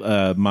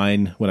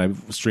 Mine when I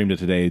streamed it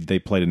today, they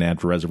played an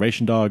ad for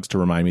Reservation Dogs to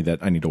remind me that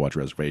I need to watch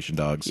Reservation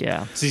Dogs.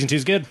 Yeah. Season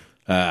 2's good.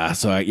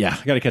 So I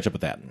got to catch up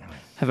with that.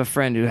 I have a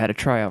friend who had a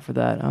tryout for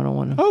that. I don't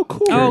want to. Oh,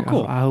 cool. Oh,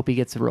 cool. I hope he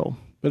gets a role.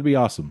 That'd be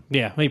awesome.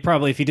 Yeah, I mean,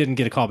 probably if he didn't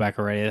get a call back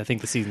already, I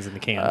think the season's in the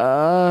can.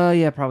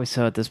 Yeah, probably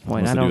so at this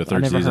point. Unless they do a I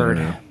third never season heard.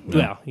 or-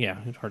 Well, yeah,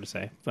 it's hard to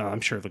say. Well,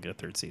 I'm sure they'll get a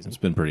 3rd season. It's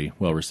been pretty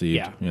well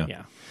received.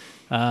 Yeah.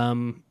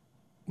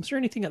 Was there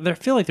anything? I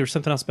feel like there was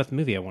something else about the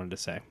movie I wanted to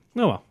say.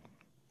 Oh well,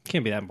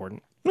 can't be that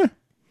important.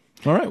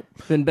 All right.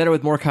 Been better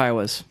with more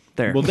Kiowas.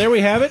 There. Well, there we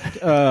have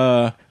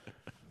it.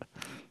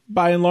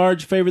 By and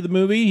large, favor the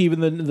movie. Even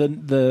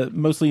the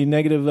mostly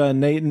negative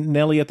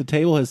Nelly at the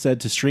table has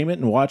said to stream it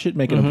and watch it,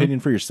 make an opinion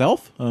for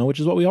yourself, which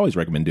is what we always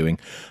recommend doing.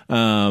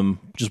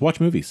 Just watch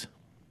movies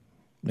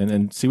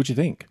and see what you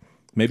think.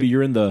 Maybe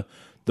you're in the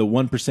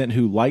 1%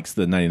 who likes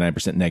the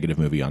 99% negative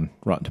movie on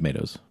Rotten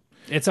Tomatoes.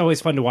 It's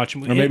always fun to watch. Or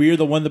maybe you're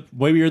the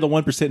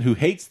 1% who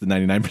hates the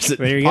 99%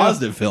 There you go.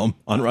 positive film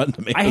on Rotten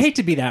Tomatoes. I hate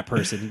to be that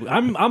person.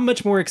 I'm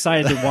much more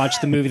excited to watch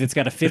the movie that's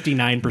got a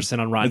 59%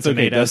 on Rotten It's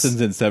okay. Tomatoes.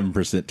 Dustin's in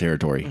 7%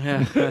 territory.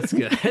 yeah, that's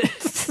good.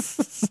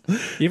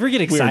 You ever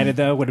get excited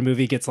though when a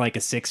movie gets like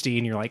a 60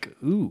 and you're like,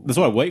 ooh, That's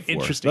what I wait for.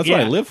 Interesting. That's what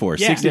I Yeah. live for.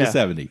 Yeah. 60 Yeah. to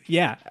 70.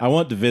 Yeah. I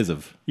want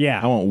divisive.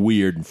 Yeah. I want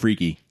weird and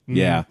freaky.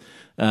 Yeah.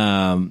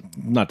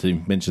 Not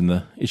to mention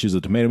the issues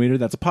of Tomato Meter.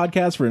 That's a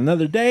podcast for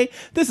another day.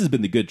 This has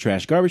been the Good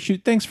Trash Garbage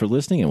Chute. Thanks for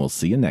listening, and we'll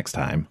see you next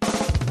time.